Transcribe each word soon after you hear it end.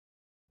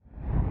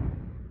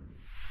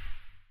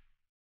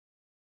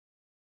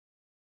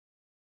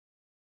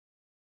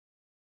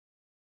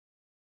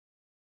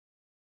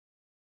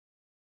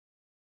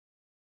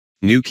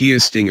New Kia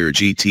Stinger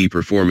GT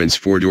Performance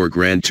 4-door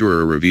Grand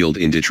Tourer revealed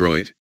in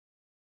Detroit.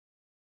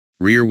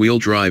 Rear-wheel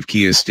drive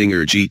Kia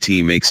Stinger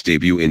GT makes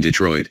debut in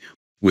Detroit,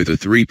 with a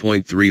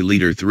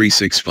 3.3-liter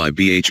 365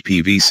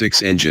 bhp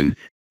V6 engine,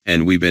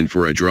 and we've been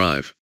for a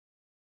drive.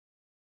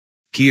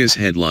 Kia's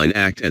headline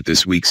act at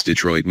this week's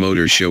Detroit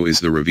Motor Show is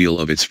the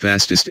reveal of its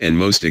fastest and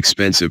most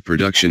expensive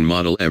production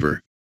model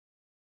ever.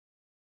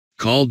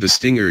 Called the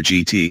Stinger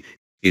GT,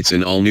 it's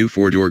an all-new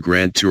 4-door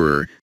Grand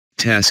Tourer,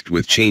 tasked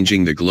with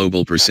changing the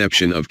global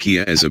perception of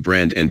Kia as a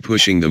brand and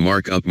pushing the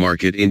markup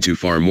market into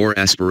far more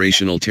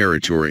aspirational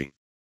territory.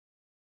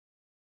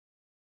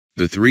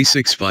 The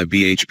 365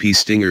 bhp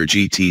Stinger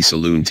GT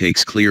saloon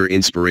takes clear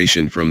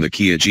inspiration from the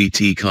Kia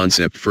GT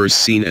concept first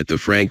seen at the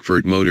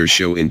Frankfurt Motor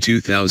Show in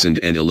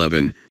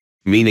 2011,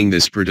 meaning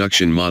this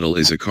production model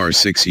is a car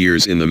 6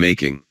 years in the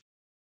making.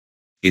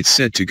 It's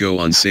set to go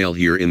on sale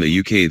here in the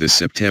UK this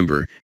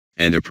September,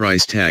 and a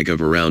price tag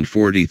of around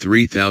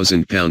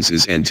 £43,000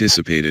 is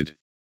anticipated.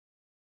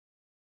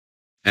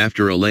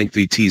 After a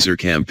lengthy teaser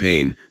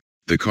campaign,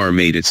 the car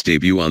made its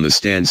debut on the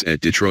stands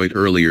at Detroit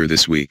earlier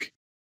this week.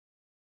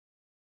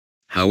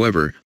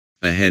 However,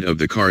 ahead of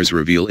the car's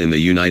reveal in the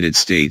United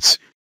States,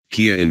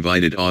 Kia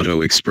invited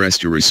Auto Express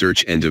to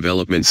Research and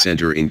Development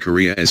Center in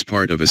Korea as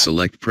part of a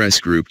select press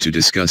group to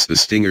discuss the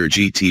Stinger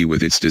GT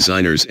with its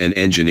designers and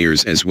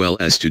engineers as well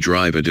as to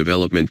drive a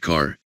development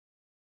car.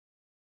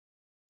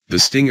 The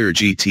Stinger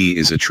GT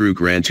is a true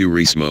Gran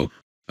Turismo,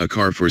 a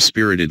car for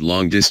spirited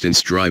long-distance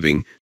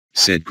driving,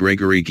 said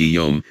Gregory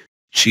Guillaume,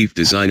 chief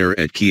designer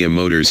at Kia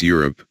Motors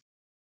Europe.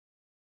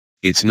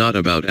 It's not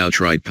about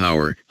outright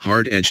power,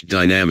 hard-edged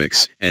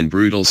dynamics, and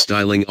brutal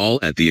styling all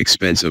at the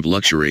expense of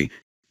luxury,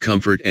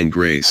 comfort and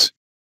grace.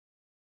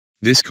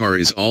 This car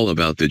is all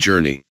about the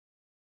journey.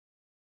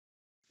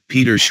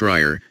 Peter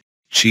Schreier,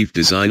 chief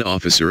design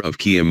officer of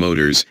Kia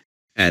Motors,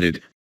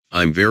 added,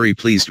 "I'm very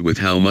pleased with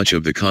how much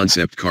of the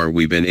concept car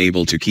we've been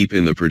able to keep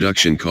in the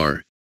production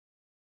car.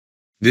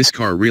 This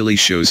car really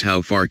shows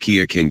how far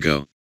Kia can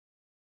go."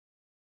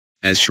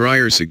 As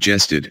Schreier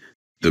suggested,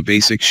 the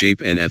basic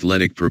shape and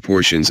athletic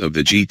proportions of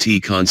the GT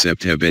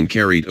concept have been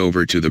carried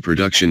over to the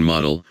production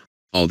model,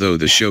 although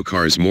the show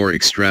car's more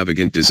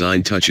extravagant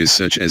design touches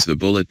such as the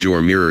bullet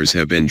door mirrors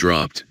have been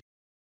dropped.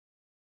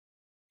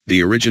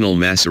 "The original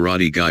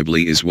Maserati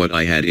Ghibli is what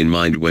I had in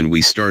mind when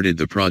we started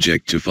the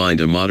project to find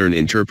a modern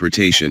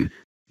interpretation,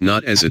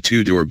 not as a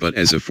 2-door but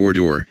as a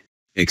 4-door,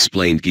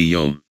 explained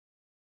Guillaume.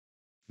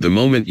 "The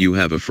moment you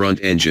have a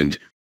front-engined,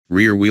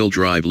 rear-wheel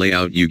drive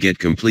layout you get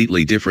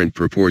completely different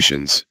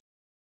proportions."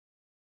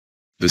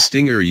 The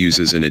Stinger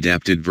uses an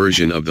adapted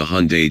version of the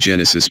Hyundai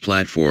Genesis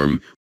platform,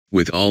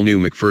 with all-new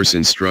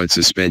McPherson strut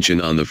suspension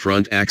on the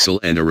front axle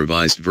and a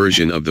revised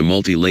version of the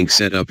multi-link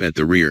setup at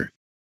the rear.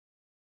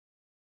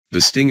 The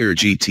Stinger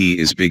GT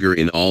is bigger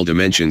in all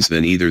dimensions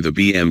than either the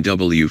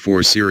BMW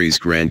 4 Series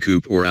Gran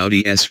Coupe or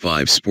Audi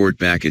S5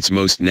 Sportback, its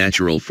most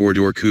natural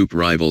 4-door coupe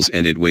rivals,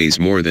 and it weighs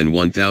more than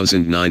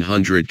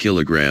 1,900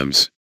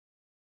 kilograms.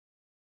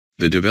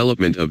 The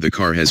development of the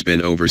car has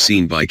been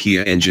overseen by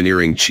Kia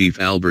engineering chief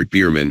Albert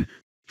Biermann,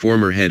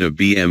 former head of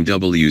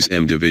BMW's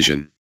M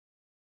division.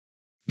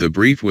 "The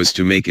brief was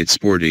to make it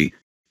sporty,"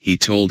 he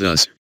told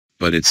us,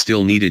 "but it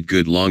still needed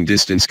good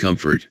long-distance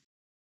comfort.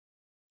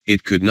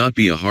 It could not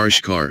be a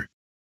harsh car."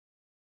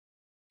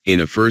 In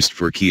a first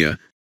for Kia,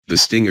 the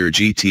Stinger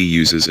GT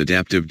uses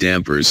adaptive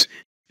dampers,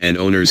 and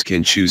owners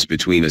can choose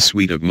between a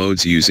suite of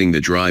modes using the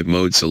Drive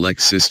Mode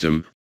Select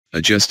system,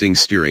 adjusting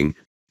steering,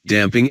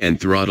 damping and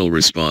throttle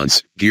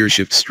response,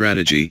 gearshift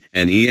strategy,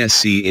 and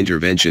ESC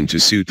intervention to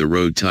suit the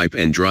road type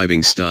and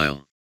driving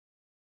style.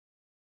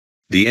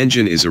 The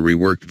engine is a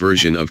reworked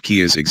version of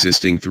Kia's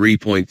existing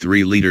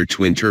 3.3-liter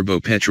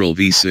twin-turbo petrol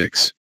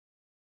V6.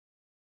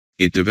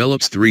 It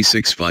develops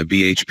 365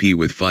 bhp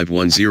with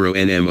 510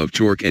 Nm of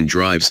torque and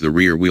drives the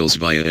rear wheels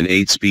via an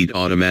 8-speed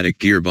automatic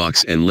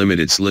gearbox and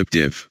limited slip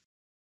diff.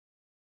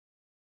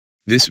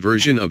 This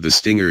version of the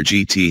Stinger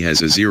GT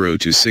has a 0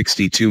 to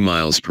 62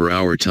 miles per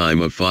hour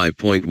time of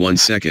 5.1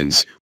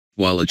 seconds,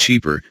 while a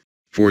cheaper,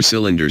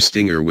 4-cylinder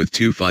Stinger with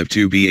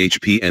 252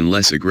 bhp and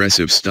less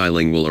aggressive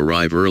styling will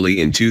arrive early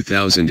in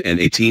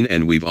 2018,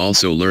 and we've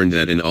also learned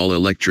that an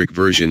all-electric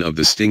version of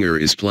the Stinger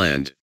is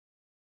planned.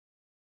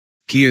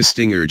 Kia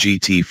Stinger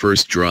GT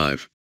First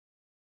Drive.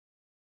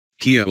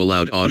 Kia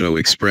allowed Auto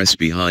Express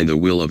behind the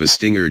wheel of a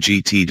Stinger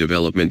GT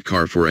development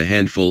car for a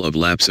handful of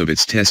laps of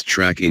its test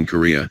track in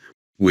Korea,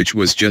 which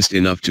was just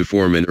enough to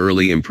form an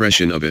early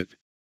impression of it.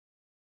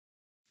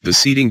 The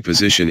seating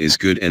position is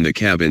good and the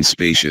cabin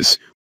spacious,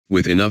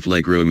 with enough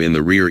legroom in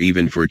the rear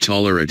even for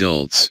taller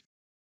adults.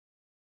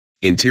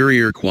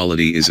 Interior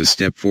quality is a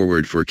step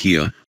forward for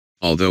Kia,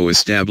 although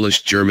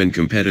established German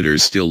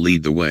competitors still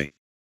lead the way.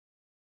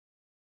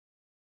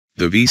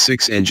 The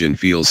V6 engine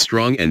feels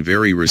strong and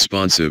very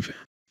responsive,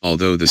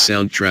 although the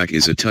soundtrack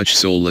is a touch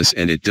soulless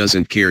and it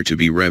doesn't care to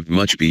be revved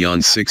much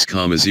beyond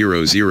 6,000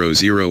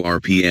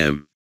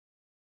 RPM.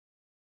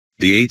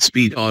 The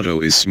 8-speed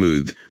auto is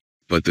smooth,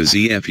 but the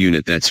ZF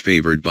unit that's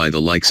favored by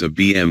the likes of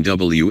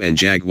BMW and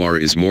Jaguar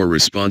is more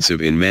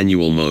responsive in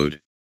manual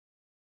mode.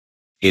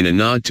 In a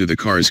nod to the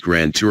car's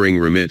Grand Touring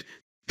remit,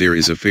 there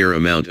is a fair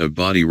amount of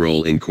body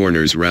roll in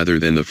corners rather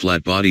than the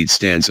flat-bodied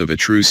stance of a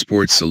true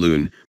sports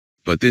saloon,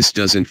 but this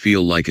doesn't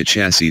feel like a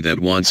chassis that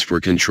wants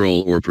for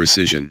control or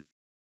precision.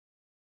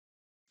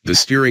 The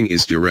steering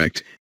is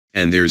direct,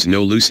 and there's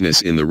no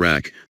looseness in the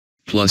rack,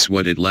 plus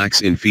what it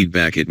lacks in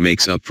feedback it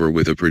makes up for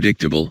with a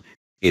predictable,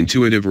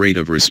 intuitive rate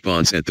of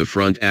response at the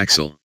front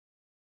axle.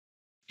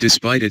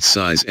 Despite its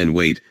size and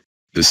weight,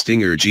 the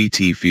Stinger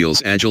GT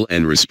feels agile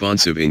and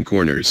responsive in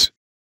corners.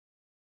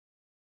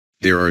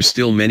 There are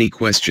still many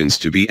questions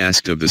to be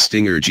asked of the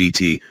Stinger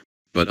GT,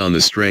 but on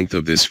the strength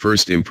of this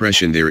first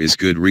impression there is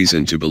good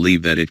reason to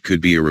believe that it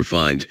could be a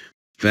refined,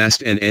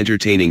 fast and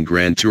entertaining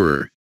Grand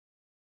Tourer.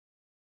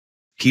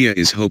 Kia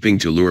is hoping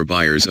to lure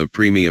buyers of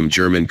premium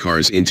German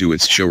cars into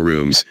its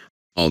showrooms,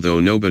 although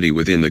nobody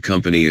within the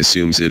company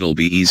assumes it'll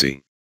be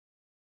easy.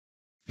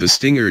 The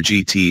Stinger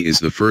GT is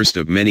the first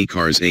of many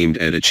cars aimed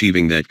at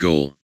achieving that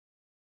goal.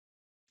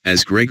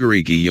 As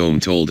Gregory Guillaume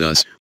told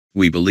us,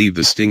 we believe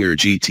the Stinger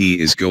GT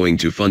is going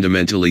to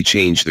fundamentally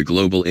change the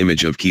global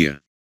image of Kia.